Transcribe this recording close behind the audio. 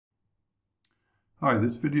Hi,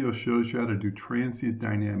 this video shows you how to do transient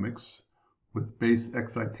dynamics with base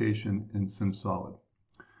excitation in SimSolid.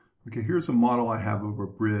 Okay, here's a model I have of a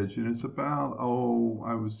bridge, and it's about,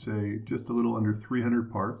 I would say just a little under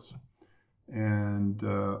 300 parts. And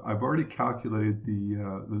I've already calculated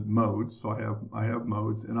the modes, so I have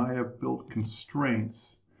modes, and I have built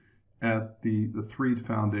constraints at the three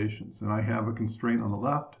foundations. And I have a constraint on the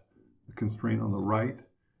left, a constraint on the right,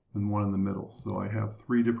 and one in the middle. So I have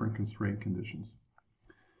three different constraint conditions.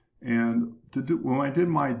 And when I did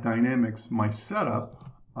my dynamics, my setup,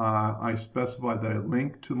 I specified that I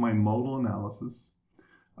link to my modal analysis.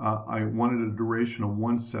 I wanted a duration of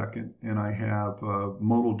 1 second, and I have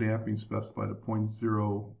modal damping specified at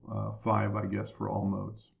 0.05, I guess, for all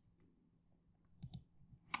modes.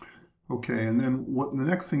 Okay, and then the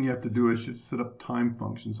next thing you have to do is you set up time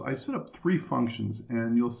functions. I set up 3 functions,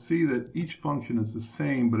 and you'll see that each function is the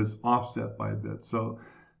same, but it's offset by a bit. So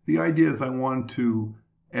the idea is I want to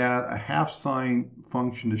add a half sine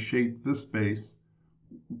function to shape this base,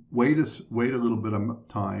 wait a little bit of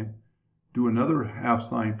time, do another half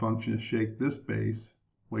sine function to shake this base,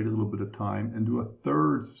 wait a little bit of time, and do a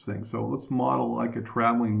third thing. So let's model like a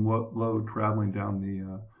traveling load traveling down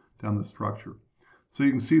the structure. So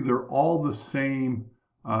you can see they're all the same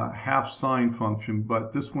half sine function,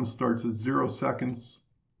 but this one starts at 0 seconds.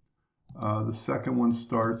 The second one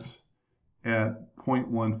starts at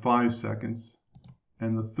 0.15 seconds.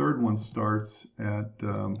 And the third one starts at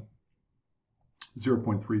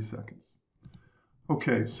 0.3 seconds.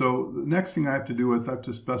 Okay, so the next thing I have to do is I have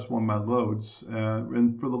to specify my loads.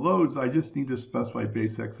 And for the loads, I just need to specify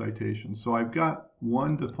base excitation. So I've got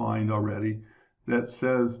one defined already that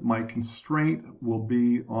says my constraint will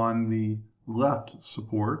be on the left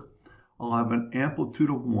support. I'll have an amplitude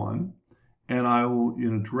of 1. And I will,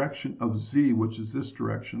 in a direction of z, which is this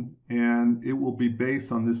direction, and it will be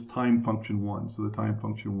based on this time function 1, so the time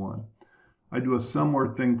function 1. I do a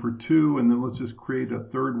similar thing for 2, and then let's just create a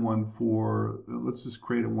third one let's just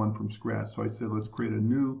create a one from scratch. So I said, let's create a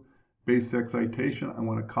new base excitation. I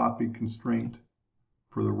want to copy constraint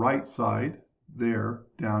for the right side there,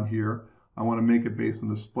 down here. I want to make it based on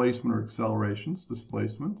displacement or accelerations,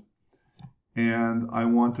 displacement. And I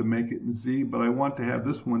want to make it in z, but I want to have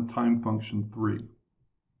this one time function 3.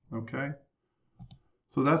 Okay?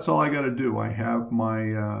 So that's all I got to do. I have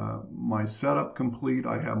my setup complete.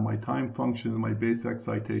 I have my time function and my base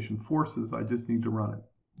excitation forces. I just need to run it.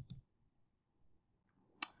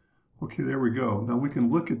 Okay, there we go. Now we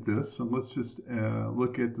can look at this. So let's just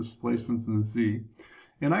look at displacements in the z.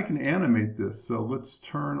 And I can animate this. So let's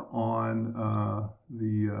turn on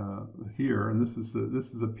here, and this is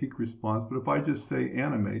a peak response. But if I just say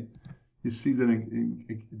animate, you see that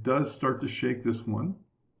it does start to shake this one.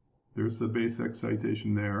 There's the base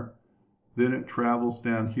excitation there. Then it travels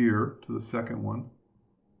down here to the second one.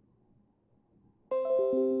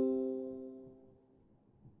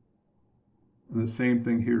 And the same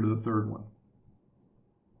thing here to the third one.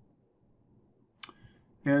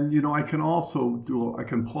 And, you know, I can also I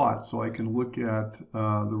can plot, so I can look at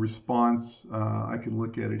the response. I can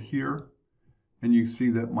look at it here, and you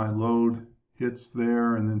see that my load hits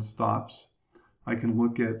there and then stops. I can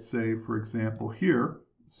look at, say, for example, here,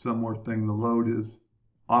 similar thing, the load is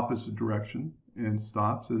opposite direction and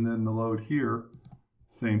stops, and then the load here,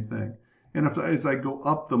 same thing. And as I go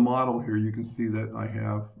up the model here, you can see that I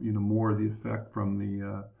have, you know, more of the effect from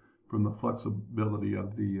the flexibility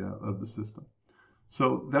of the system.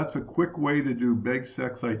 So that's a quick way to do base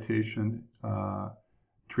excitation,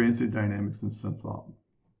 transient dynamics in SimSolid.